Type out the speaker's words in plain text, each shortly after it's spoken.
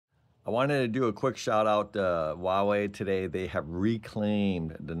wanted to do a quick shout out to Huawei today. They have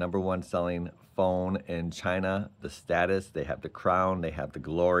reclaimed the #1 selling phone in China, the status. They have the crown, they have the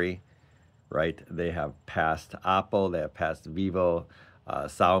glory, right? They have passed Apple, they have passed Vivo,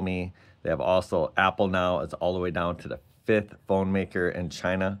 Xiaomi. They have also Apple now. It's all the way down to the 5th phone maker in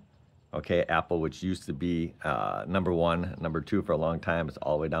China. Okay, Apple, which used to be #1, #2 for a long time, is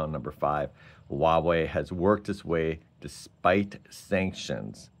all the way down to #5. Huawei has worked its way, despite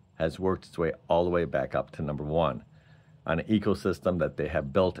sanctions, has worked its way all the way back up to #1 on an ecosystem that they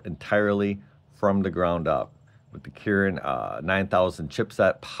have built entirely from the ground up, with the Kirin 9000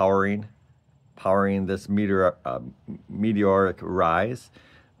 chipset powering this meteoric rise.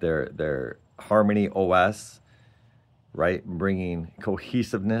 Their HarmonyOS, right, bringing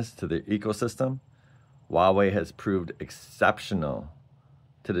cohesiveness to the ecosystem. Huawei has proved exceptional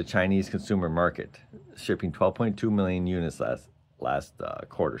to the Chinese consumer market, shipping 12.2 million units last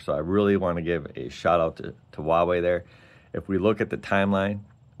quarter. So I really want to give a shout out to Huawei there. If we look at the timeline,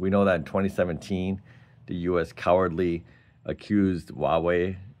 we know that in 2017, the U.S. cowardly accused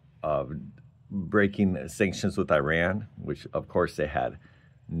Huawei of breaking sanctions with Iran, which of course they had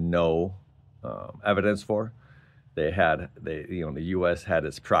no evidence for. The U.S. had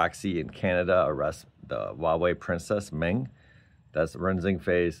its proxy in Canada arrest the Huawei princess Meng. That's Ren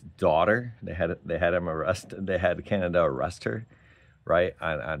Zhengfei's daughter. They had Canada arrest her, right,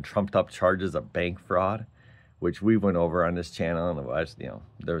 on trumped up charges of bank fraud, which we went over on this channel, and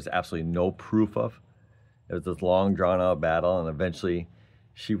there was absolutely no proof of. It was this long drawn out battle, and eventually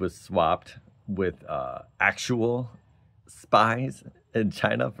she was swapped with actual spies in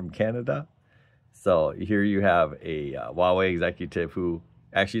China from Canada. So here you have a Huawei executive who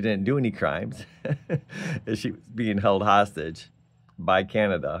actually didn't do any crimes. She was being held hostage by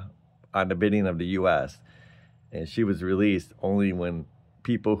Canada on the bidding of the U.S. And she was released only when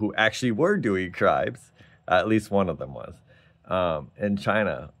people who actually were doing crimes, at least one of them was, in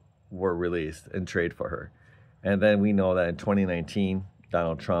China, were released and trade for her. And then we know that in 2019,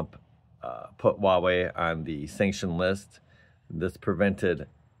 Donald Trump put Huawei on the sanction list. This prevented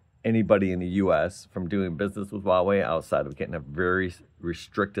anybody in the U.S. from doing business with Huawei outside of getting a very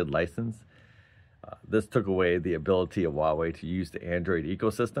restricted license. This took away the ability of Huawei to use the Android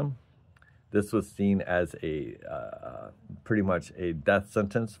ecosystem. This was seen as pretty much a death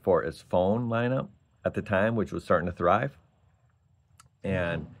sentence for its phone lineup at the time, which was starting to thrive.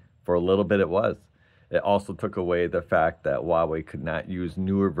 And for a little bit it was. It also took away the fact that Huawei could not use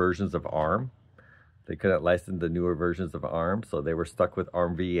newer versions of ARM. They couldn't license the newer versions of ARM, so they were stuck with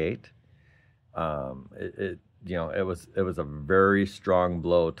ARM v8. It was a very strong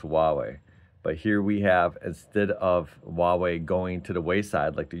blow to Huawei. But here we have, instead of Huawei going to the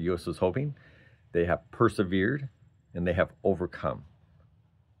wayside like the U.S. was hoping, they have persevered and they have overcome.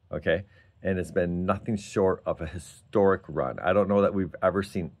 Okay? And it's been nothing short of a historic run. I don't know that we've ever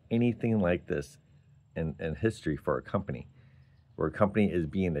seen anything like this in history for a company, where a company is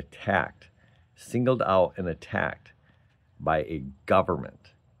being attacked, singled out and attacked by a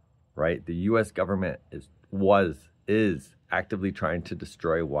government, right? The U.S. government is actively trying to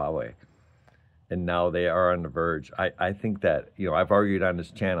destroy Huawei. And now they are on the verge. I think that, I've argued on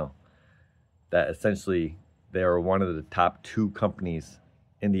this channel that essentially they are one of the top 2 companies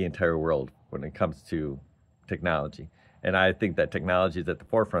in the entire world when it comes to technology. And I think that technology is at the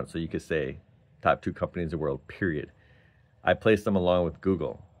forefront, so you could say top 2 companies in the world, period. I place them along with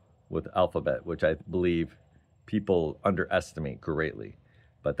Google, with Alphabet, which I believe people underestimate greatly.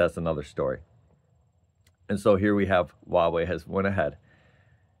 But that's another story. And so here we have Huawei has went ahead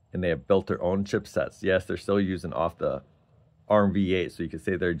and they have built their own chipsets. Yes, they're still using off the ARM v8, so you could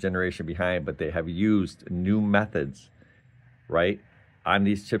say they're a generation behind, but they have used new methods, right, on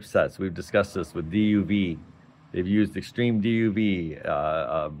these chipsets. We've discussed this with DUV. They've used extreme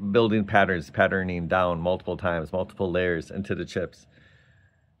DUV, building patterning down multiple times, multiple layers into the chips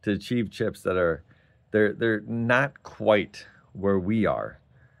to achieve chips that are, they're not quite where we are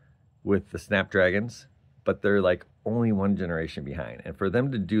with the Snapdragons, but they're like only one generation behind. And for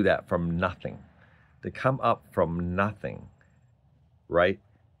them to do that from nothing, to come up from nothing, right,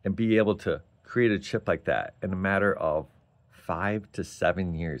 and be able to create a chip like that in a matter of 5 to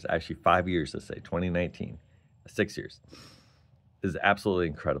 7 years, actually 5 years, let's say 2019, 6 years, is absolutely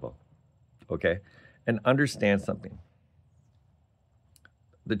incredible. Okay? And understand something.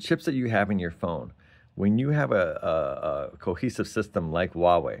 The chips that you have in your phone, when you have a cohesive system like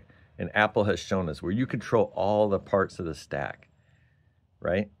Huawei, and Apple has shown us, where you control all the parts of the stack,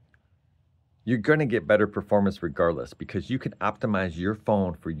 right? You're going to get better performance regardless, because you can optimize your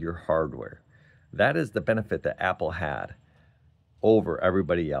phone for your hardware. That is the benefit that Apple had over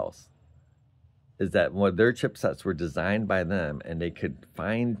everybody else. is that when their chipsets were designed by them and they could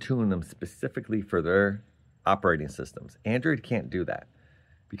fine tune them specifically for their operating systems. Android can't do that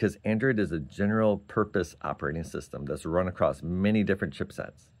because Android is a general purpose operating system that's run across many different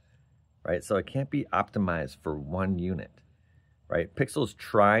chipsets, right? So it can't be optimized for one unit, right? Pixel's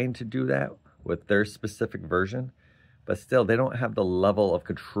trying to do that with their specific version, but still they don't have the level of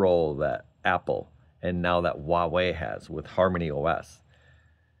control that Apple and now that Huawei has with HarmonyOS.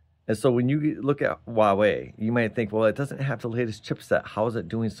 And so when you look at Huawei, you might think, well, it doesn't have the latest chipset. How is it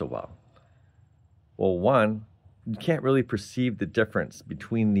doing so well? Well, one, you can't really perceive the difference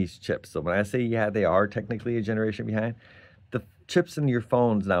between these chips. So when I say, yeah, they are technically a generation behind, the chips in your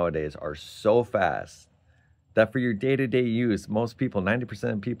phones nowadays are so fast that for your day-to-day use, most people,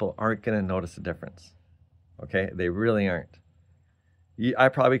 90% of people, aren't going to notice a difference. Okay? They really aren't. I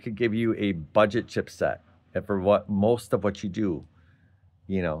probably could give you a budget chipset, and for what most of what you do,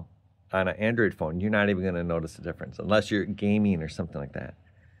 you know, on an Android phone, you're not even going to notice a difference unless you're gaming or something like that.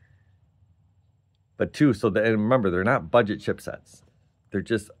 But two, and remember, they're not budget chipsets. They're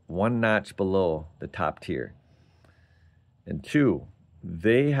just one notch below the top tier. And two,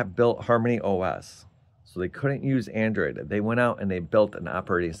 they have built HarmonyOS, so they couldn't use Android. They went out and they built an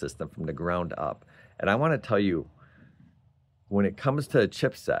operating system from the ground up. And I want to tell you, when it comes to a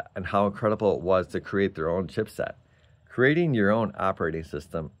chipset and how incredible it was to create their own chipset, creating your own operating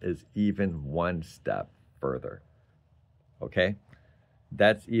system is even one step further, okay?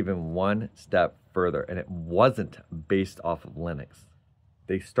 That's even one step further, and it wasn't based off of Linux.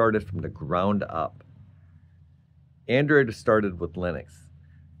 They started from the ground up. Android started with Linux.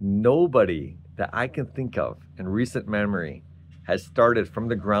 Nobody that I can think of in recent memory has started from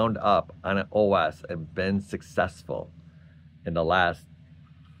the ground up on an OS and been successful in the last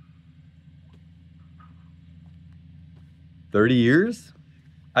 30 years?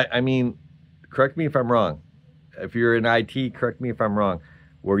 I mean, correct me if I'm wrong. If you're in IT, correct me if I'm wrong,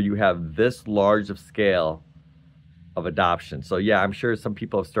 where you have this large of scale of adoption. So yeah, I'm sure some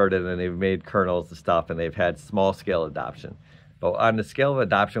people have started and they've made kernels and stuff and they've had small scale adoption. But on the scale of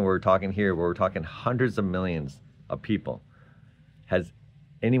adoption we're talking here, where we're talking hundreds of millions of people, has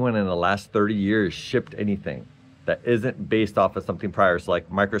anyone in the last 30 years shipped anything that isn't based off of something prior? So like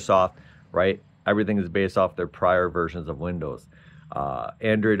Microsoft, right? Everything is based off their prior versions of Windows.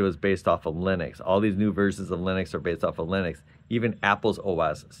 Android was based off of Linux. All these new versions of Linux are based off of Linux. Even Apple's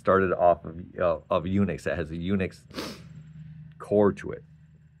OS started off of Unix. It has a Unix core to it.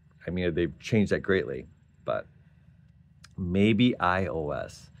 I mean, they've changed that greatly, but maybe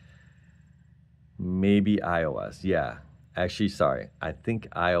iOS. Maybe iOS, yeah. Actually, sorry. I think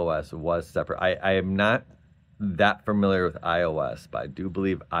iOS was separate. I am not that familiar with iOS, but I do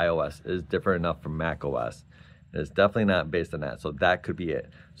believe iOS is different enough from macOS. It's definitely not based on that, so that could be it.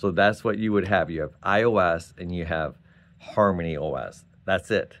 So that's what you would have. You have iOS and you have HarmonyOS.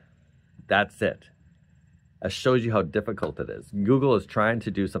 That's it. That's it. That shows you how difficult it is. Google is trying to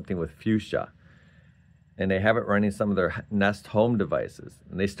do something with Fuchsia, and they have it running some of their Nest Home devices,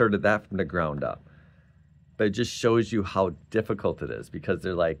 and they started that from the ground up. But it just shows you how difficult it is, because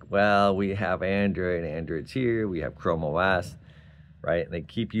they're like, well, we have Android, Android's here, we have Chrome OS, right? And they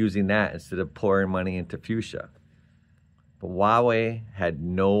keep using that instead of pouring money into Fuchsia. But Huawei had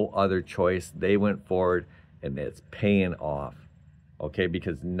no other choice. They went forward, and it's paying off, okay?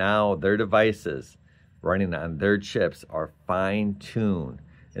 Because now their devices running on their chips are fine-tuned.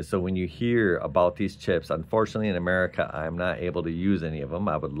 And so when you hear about these chips, unfortunately in America, I'm not able to use any of them.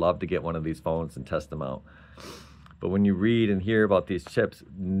 I would love to get one of these phones and test them out. But when you read and hear about these chips,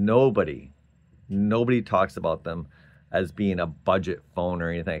 nobody talks about them as being a budget phone or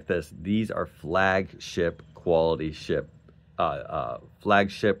anything like this. These are flagship quality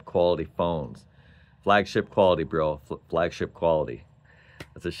flagship quality phones. Flagship quality, bro. Flagship quality.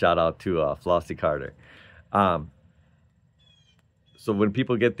 That's a shout out to Flossie Carter. So when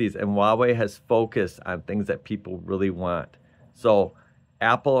people get these, and Huawei has focused on things that people really want. So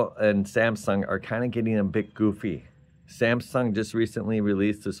Apple and Samsung are kind of getting a bit goofy. Samsung just recently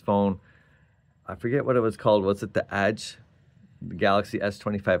released this phone. I forget what it was called. Was it the Edge? The Galaxy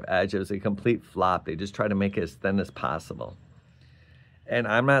S25 Edge. It was a complete flop. They just tried to make it as thin as possible. And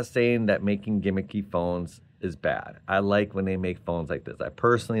I'm not saying that making gimmicky phones is bad. I like when they make phones like this. I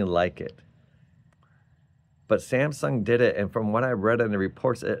personally like it. But Samsung did it, and from what I read in the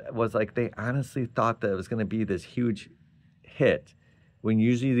reports, it was like they honestly thought that it was going to be this huge hit, when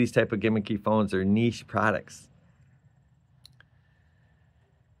usually these type of gimmicky phones are niche products.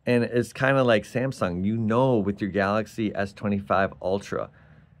 And it's kind of like Samsung, you know, with your Galaxy S25 Ultra,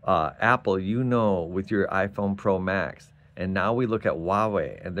 Apple, you know, with your iPhone Pro Max. And now we look at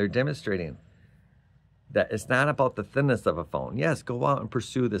Huawei, and they're demonstrating that it's not about the thinness of a phone. Yes, go out and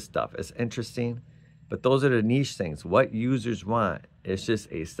pursue this stuff. It's interesting, but those are the niche things. What users want is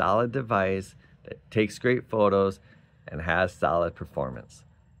just a solid device that takes great photos and has solid performance,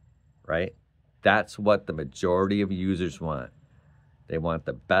 right? That's what the majority of users want. They want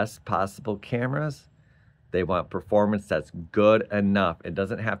the best possible cameras. They want performance that's good enough. It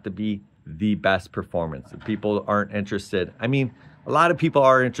doesn't have to be the best performance. People aren't interested. I mean, a lot of people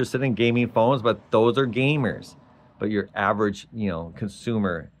are interested in gaming phones, but those are gamers. But your average,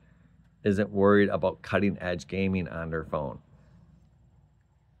 consumer isn't worried about cutting edge gaming on their phone.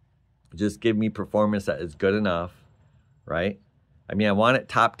 Just give me performance that is good enough, right? I mean, I want it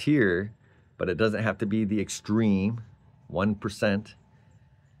top tier, but it doesn't have to be the extreme 1%.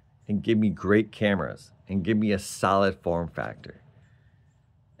 And give me great cameras and give me a solid form factor.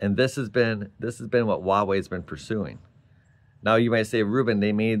 And this has been what Huawei's been pursuing. Now you might say, Ruben,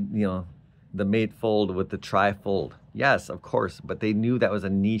 they made, the Mate Fold with the tri-fold. Yes, of course, but they knew that was a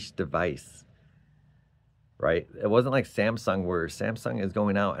niche device, right? It wasn't like Samsung, where Samsung is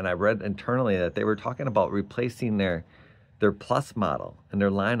going out, and I read internally that they were talking about replacing their Plus model and their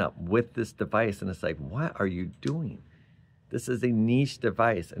lineup with this device, and it's like, what are you doing? This is a niche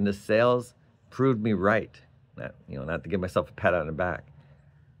device, and the sales proved me right. Not to give myself a pat on the back.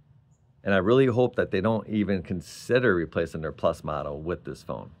 And I really hope that they don't even consider replacing their Plus model with this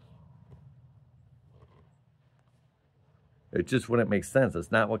phone. It just wouldn't make sense.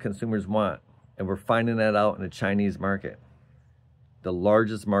 It's not what consumers want. And we're finding that out in the Chinese market, the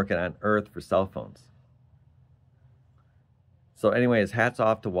largest market on earth for cell phones. So anyways, hats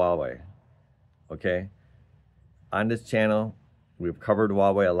off to Huawei, okay? On this channel, we've covered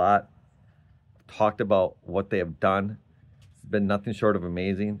Huawei a lot, talked about what they have done. It's been nothing short of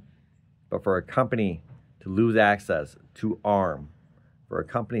amazing. But for a company to lose access to ARM, for a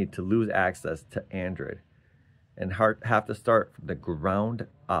company to lose access to Android, and have to start from the ground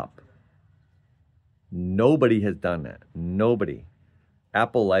up, nobody has done that. Nobody.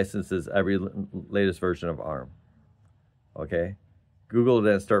 Apple licenses every latest version of ARM, okay? Google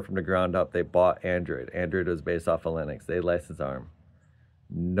didn't start from the ground up. They bought Android. Android was based off of Linux. They licensed ARM.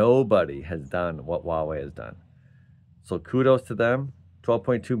 Nobody has done what Huawei has done. So kudos to them.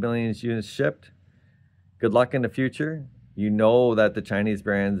 12.2 million units shipped. Good luck in the future. You know that the Chinese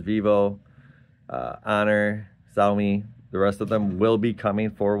brands, Vivo, Honor, Xiaomi, the rest of them will be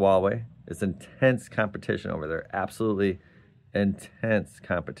coming for Huawei. It's intense competition over there. Absolutely intense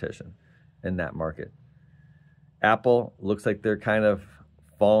competition in that market. Apple looks like they're kind of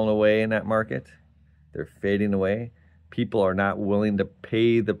falling away in that market. They're fading away. People are not willing to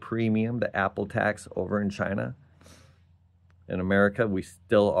pay the premium, the Apple tax over in China. In America, we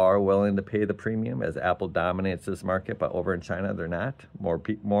still are willing to pay the premium as Apple dominates this market, but over in China, they're not. More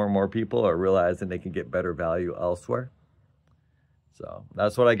and more people are realizing they can get better value elsewhere. So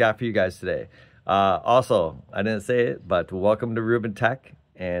that's what I got for you guys today. Also, I didn't say it, but welcome to Ruben Tech.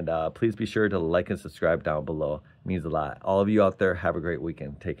 And please be sure to like and subscribe down below. It means a lot. All of you out there, have a great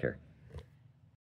weekend. Take care.